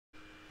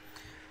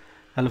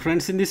Hello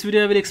friends, in this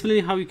video I will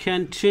explain how you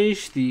can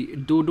change the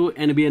DODO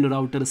NBN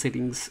router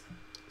settings.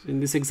 So in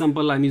this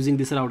example I'm using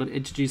this router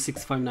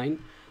HG659,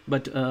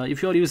 but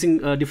if you are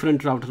using a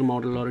different router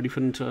model or a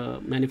different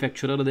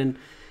manufacturer, then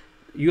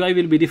UI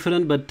will be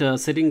different, but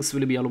settings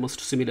will be almost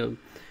similar.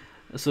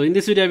 So in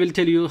this video I will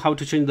tell you how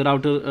to change the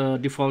router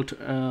default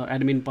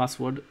admin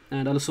password,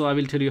 and also I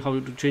will tell you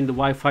how to change the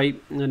Wi-Fi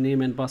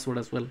name and password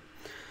as well.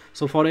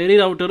 So for any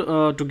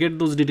router, to get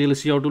those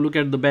details you have to look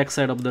at the back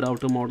side of the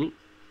router model,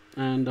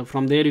 and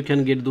from there you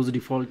can get those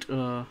default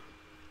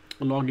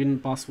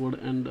login password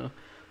and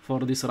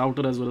for this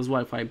router as well as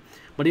Wi-Fi.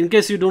 But in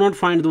case you do not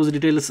find those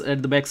details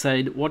at the back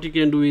side, what you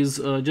can do is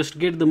just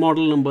get the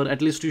model number.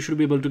 At least you should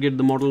be able to get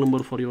the model number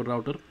for your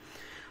router.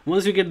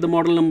 Once you get the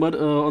model number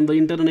on the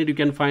internet, you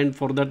can find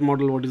for that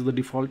model what is the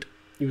default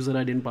user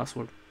ID and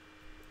password.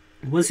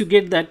 Once you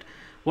get that,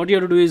 what you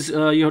have to do is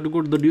you have to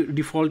go to the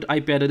default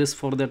IP address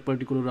for that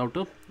particular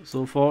router.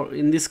 So for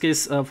in this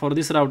case, for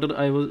this router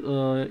I was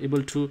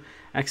able to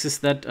access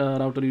that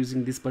router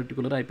using this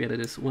particular IP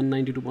address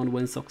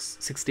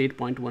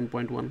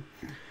 192.168.1.1.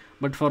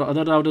 but for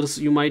other routers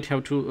you might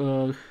have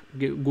to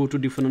go to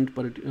different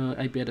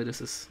IP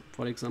addresses,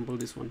 for example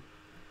this one.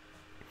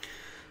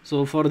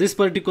 So for this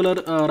particular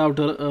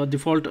router,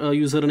 default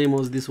username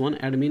was this one,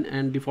 admin,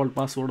 and default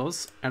password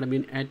was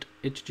admin at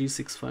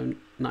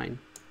HG659.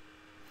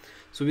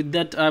 So with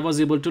that I was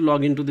able to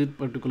log into the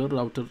particular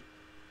router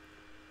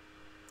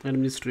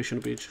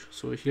administration page.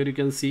 So here you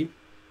can see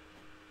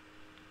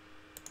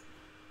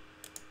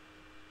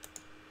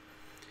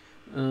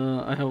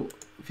I have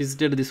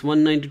visited this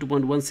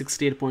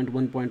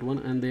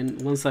 192.168.1.1, and then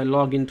once I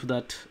log into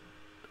that,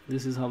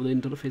 this is how the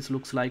interface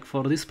looks like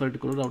for this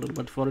particular router,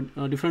 but for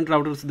different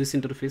routers this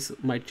interface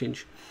might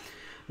change.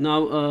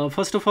 Now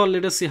first of all,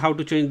 let us see how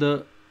to change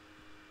the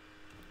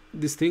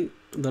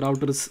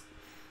router's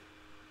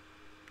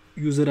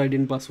user ID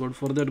and password.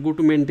 For that, go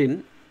to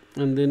maintain,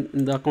 and then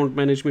in the account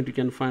management you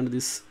can find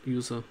this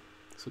user.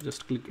 So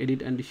just click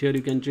edit, and here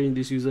you can change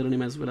this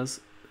username as well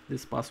as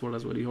this password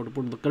as well. You have to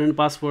put the current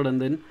password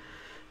and then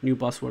new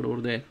password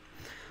over there.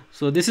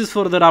 So this is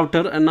for the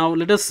router, and now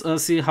let us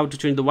see how to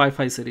change the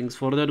Wi-Fi settings.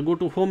 For that, go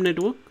to home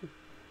network,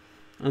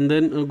 and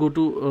then go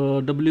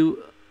to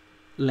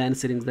WLAN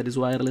settings, that is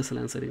wireless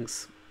LAN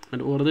settings,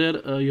 and over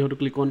there you have to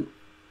click on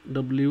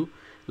WLAN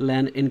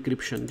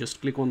encryption. Just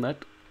click on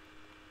that,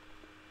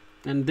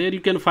 and there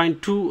you can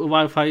find two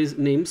Wi-Fi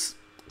names.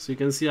 So you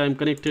can see I am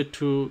connected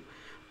to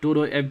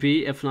DODO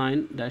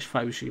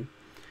F9-5G.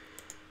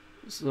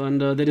 So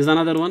and there is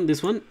another one,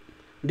 this one.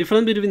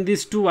 Difference between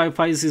these two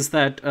Wi-Fi's is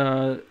that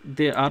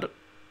they are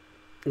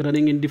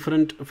running in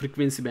different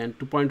frequency band,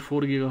 2.4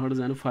 GHz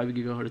and 5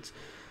 GHz.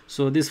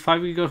 So this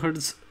 5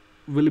 GHz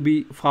will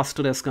be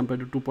faster as compared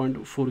to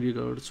 2.4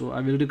 GHz. So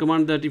I will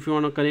recommend that if you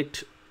want to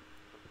connect,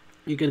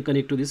 you can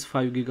connect to this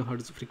 5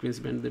 GHz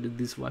frequency band, that is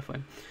this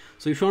Wi-Fi.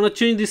 So if you want to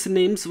change these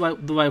names, the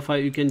Wi-Fi,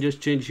 you can just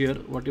change here.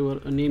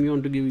 Whatever name you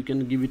want to give, you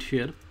can give it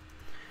here.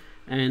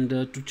 And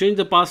to change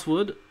the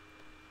password,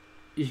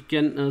 you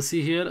can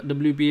see here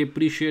WPA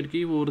pre-shared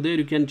key. Over there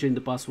you can change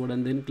the password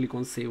and then click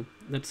on save.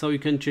 That's how you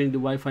can change the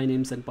Wi-Fi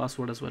names and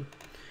password as well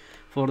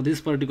for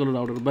this particular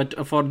router. But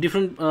for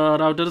different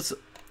routers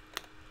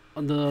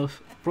the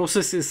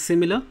process is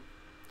similar,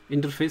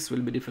 interface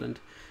will be different.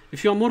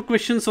 If you have more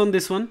questions on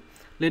this one,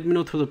 let me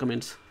know through the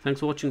comments. Thanks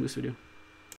for watching this video.